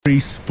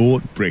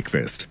Sport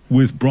Breakfast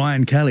with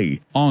Brian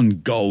Kelly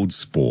on Gold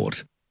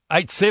Sport.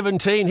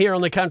 8:17 here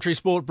on the Country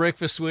Sport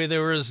Breakfast, where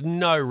there is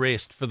no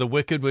rest for the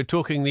wicked. We're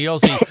talking the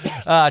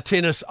Aussie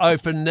Tennis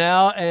Open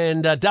now,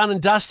 and done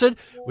and dusted.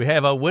 We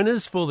have our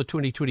winners for the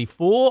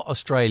 2024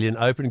 Australian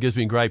Open. It gives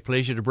me great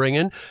pleasure to bring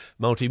in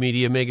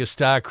multimedia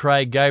megastar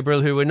Craig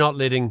Gabriel, who we're not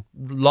letting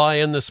lie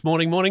in this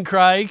morning. Morning,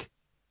 Craig.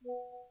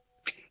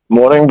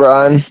 Morning,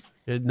 Brian.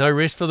 No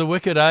rest for the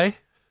wicked, eh?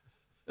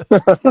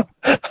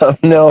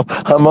 No,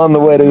 I'm on the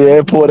way to the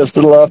airport. It's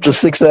a little after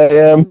 6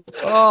 a.m.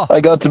 Oh.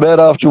 I got to bed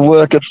after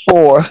work at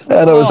 4,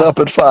 and I was up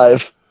at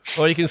 5.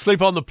 Well, you can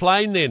sleep on the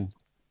plane then.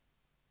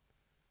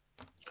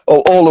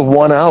 Oh, all of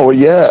 1 hour,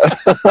 yeah.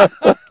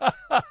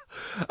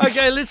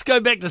 Okay, let's go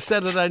back to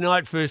Saturday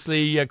night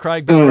firstly.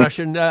 Craig,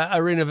 Belarusian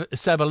Arina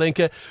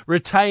Sabalenka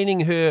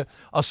retaining her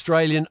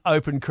Australian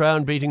Open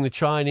crown, beating the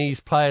Chinese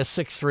player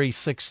 6-3,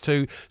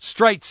 6-2.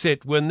 Straight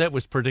set win. That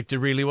was predicted,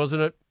 really,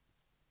 wasn't it?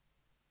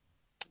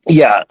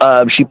 Yeah,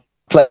 she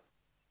played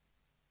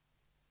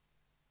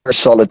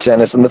solid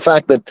tennis, and the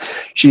fact that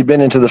she'd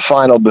been into the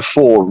final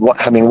before,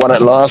 having won it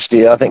last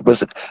year, I think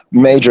was a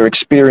major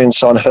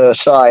experience on her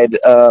side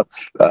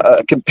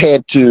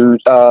compared to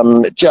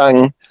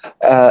Zhang,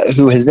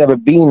 who has never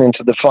been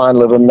into the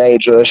final of a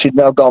major. She'd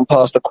now gone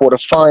past the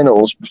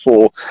quarterfinals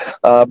before,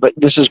 but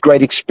this is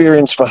great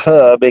experience for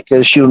her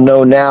because she'll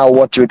know now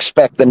what to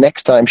expect the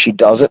next time she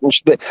does it, and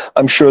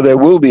I'm sure there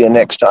will be a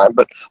next time,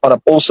 but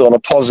also on a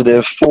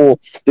positive for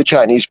the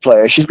Chinese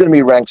player. She's going to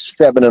be ranked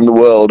 7 in the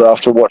world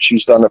after what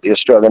she's done at the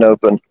Australian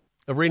Open.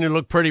 Arena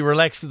looked pretty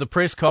relaxed at the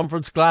press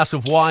conference, glass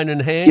of wine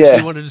in hand. Yeah.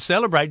 She wanted to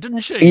celebrate,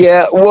 didn't she?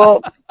 Yeah,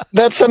 well,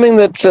 that's something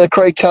that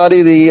Craig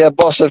Tardy, the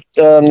boss of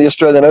the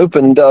Australian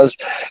Open, does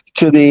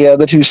to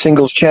the two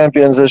singles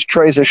champions. There's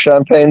trays of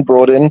champagne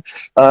brought in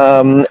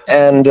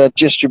and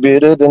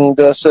distributed, and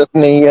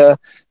certainly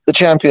the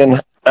champion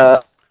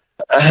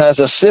has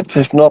a sip,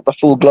 if not the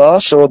full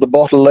glass or the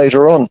bottle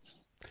later on.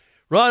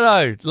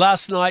 Righto,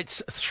 last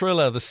night's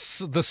thriller, the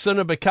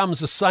sinner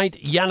becomes a saint.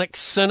 Yannick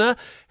Sinner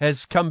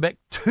has come back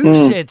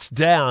 2 sets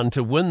down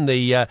to win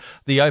the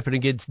Open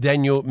against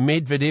Daniel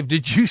Medvedev.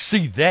 Did you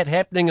see that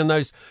happening in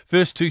those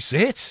first 2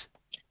 sets?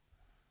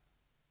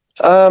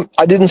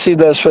 I didn't see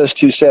those first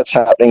 2 sets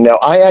happening. Now,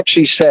 I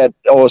actually said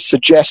or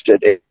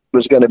suggested it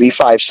was going to be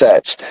 5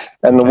 sets.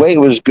 And the way it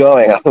was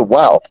going, I thought,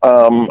 wow,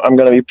 I'm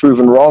going to be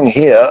proven wrong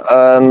here.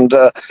 And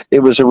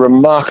it was a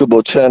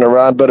remarkable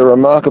turnaround, but a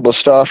remarkable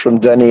start from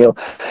Daniel.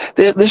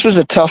 This was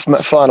a tough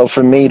final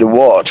for me to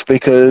watch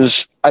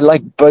because I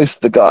like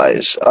both the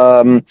guys.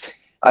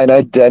 I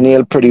know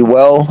Daniel pretty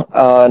well,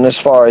 and as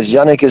far as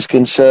Yannick is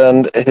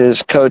concerned,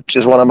 his coach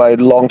is one of my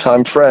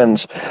longtime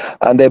friends,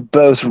 and they're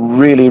both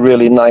really,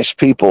 really nice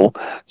people.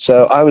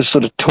 So I was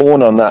sort of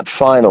torn on that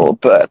final,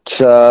 but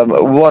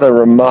what a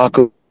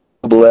remarkable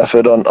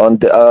effort on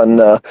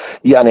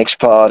Yannick's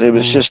part. It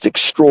was just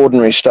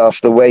extraordinary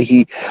stuff. The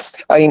way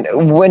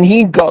when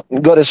he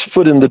got his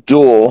foot in the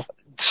door,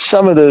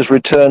 some of those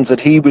returns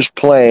that he was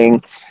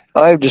playing,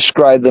 I've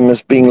described them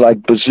as being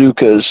like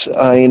bazookas.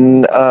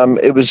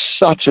 It was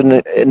such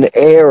an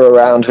air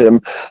around him,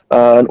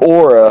 an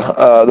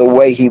aura, the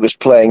way he was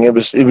playing. It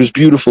was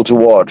beautiful to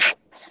watch.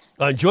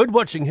 I enjoyed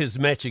watching his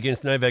match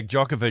against Novak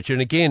Djokovic,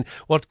 and again,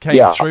 what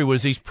came through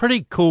was he's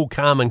pretty cool,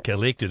 calm and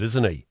collected,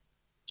 isn't he?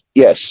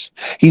 Yes,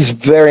 he's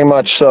very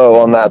much so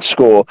on that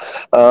score.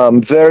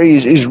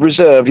 He's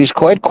reserved. He's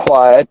quite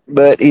quiet,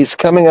 but he's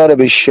coming out of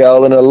his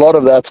shell, and a lot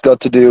of that's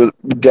got to do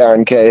with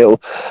Darren Cahill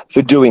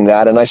for doing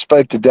that. And I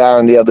spoke to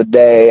Darren the other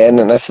day,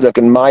 and I said, look,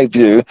 in my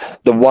view,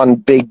 the one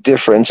big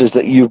difference is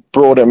that you've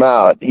brought him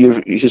out,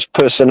 his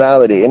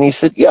personality. And he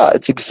said, yeah,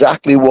 it's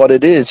exactly what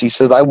it is. He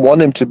said, I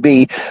want him to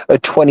be a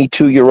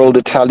 22-year-old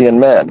Italian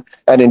man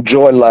and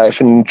enjoy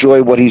life and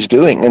enjoy what he's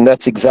doing. And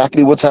that's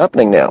exactly what's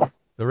happening now.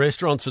 The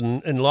restaurants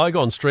in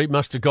Lygon Street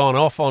must have gone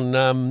off on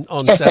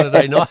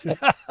Saturday night.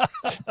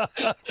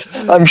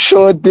 I'm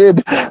sure it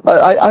did.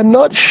 I'm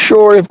not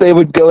sure if they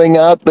were going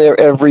out there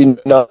every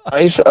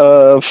night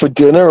for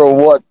dinner or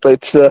what,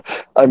 but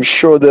I'm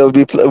sure there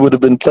would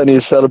have been plenty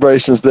of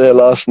celebrations there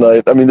last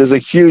night. I mean, there's a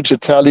huge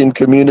Italian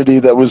community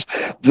that was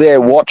there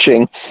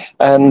watching,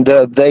 and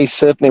they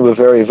certainly were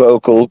very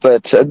vocal.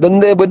 But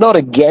then they were not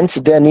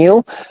against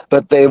Daniel,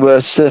 but they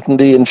were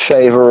certainly in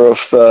favor of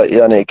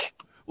Yannick.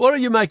 What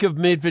do you make of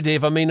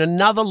Medvedev? I mean,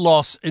 another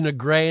loss in a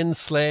Grand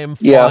Slam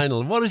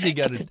final. What is he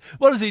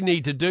what does he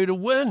need to do to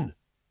win?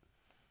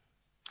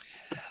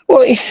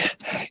 Well,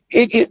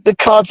 the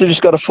cards have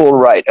just got to fall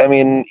right. I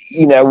mean,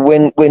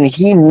 when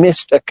he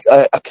missed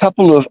a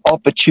couple of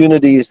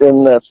opportunities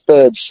in the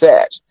third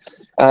set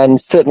and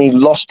certainly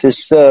lost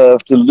his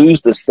serve to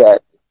lose the set,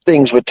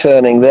 things were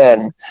turning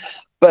then.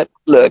 But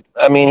look,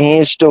 I mean, he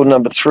is still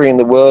number 3 in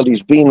the world.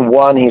 He's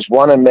he's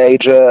won a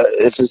major.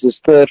 This is his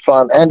 3rd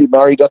final. Andy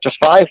Murray got to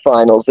 5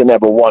 finals and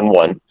never won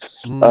one.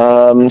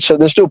 So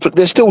there's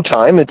still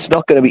time. It's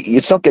not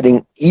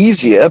getting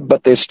easier,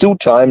 but there's still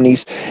time, and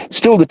he's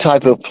still the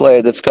type of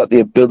player that's got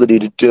the ability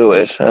to do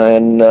it.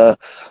 And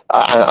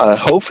I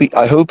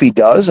hope he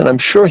does, and I'm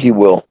sure he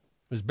will.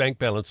 His bank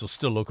balance will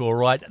still look all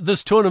right.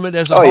 This tournament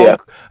as a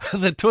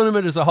the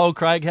tournament as a whole,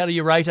 Craig, how do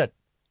you rate it?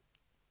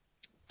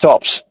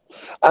 Tops.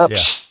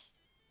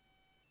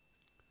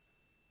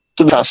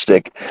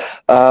 Fantastic.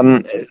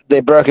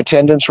 They broke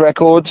attendance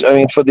records. I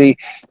mean, for the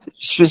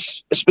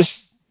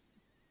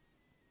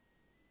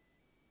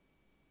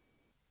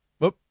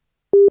Whoop.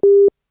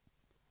 I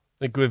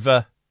think we've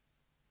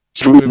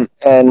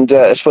and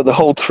as for the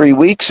whole 3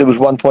 weeks, it was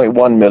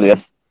 1.1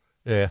 million.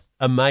 Yeah,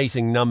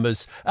 amazing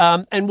numbers.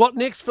 And what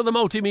next for the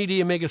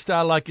multimedia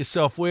megastar like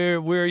yourself? Where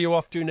are you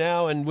off to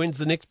now, and when's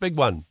the next big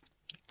one?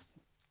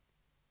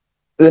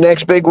 The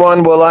next big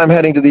one, well, I'm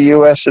heading to the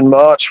U.S. in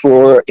March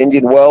for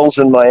Indian Wells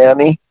in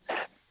Miami.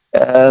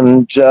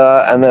 And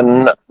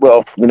then,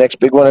 well, the next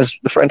big one is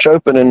the French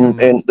Open,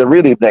 and the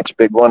really next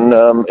big one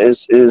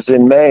is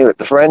in May at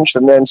the French,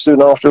 and then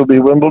soon after will be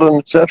Wimbledon,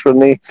 etc.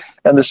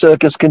 And the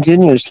circus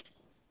continues.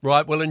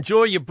 Right, well,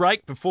 enjoy your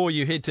break before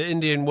you head to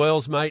Indian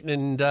Wells, mate,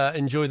 and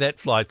enjoy that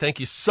flight. Thank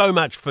you so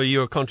much for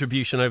your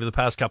contribution over the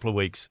past couple of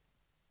weeks.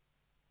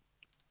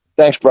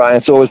 Thanks, Brian.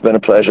 It's always been a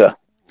pleasure.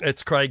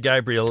 It's Craig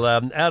Gabriel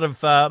out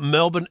of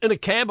Melbourne in a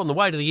cab on the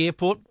way to the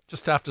airport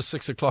just after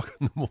 6 o'clock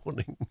in the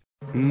morning.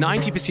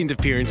 90% of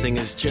parenting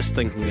is just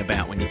thinking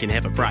about when you can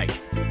have a break.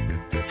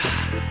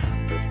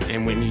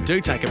 And when you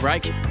do take a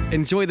break,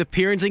 enjoy the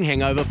Parenting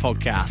Hangover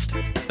podcast.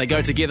 They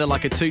go together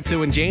like a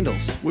tutu and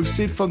jandals. We've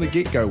said from the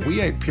get-go,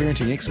 we ain't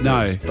parenting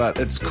experts, but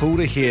it's cool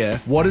to hear,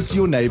 what is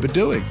your neighbour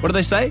doing? What do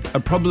they say? A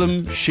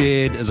problem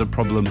shared is a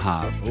problem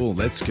halved. Oh,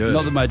 that's good.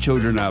 Not that my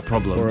children are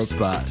problems,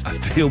 but I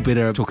feel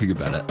better talking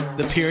about it.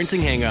 The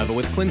Parenting Hangover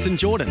with Clinton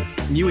Jordan.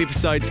 New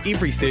episodes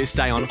every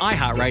Thursday on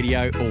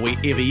iHeartRadio or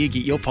wherever you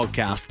get your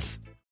podcasts.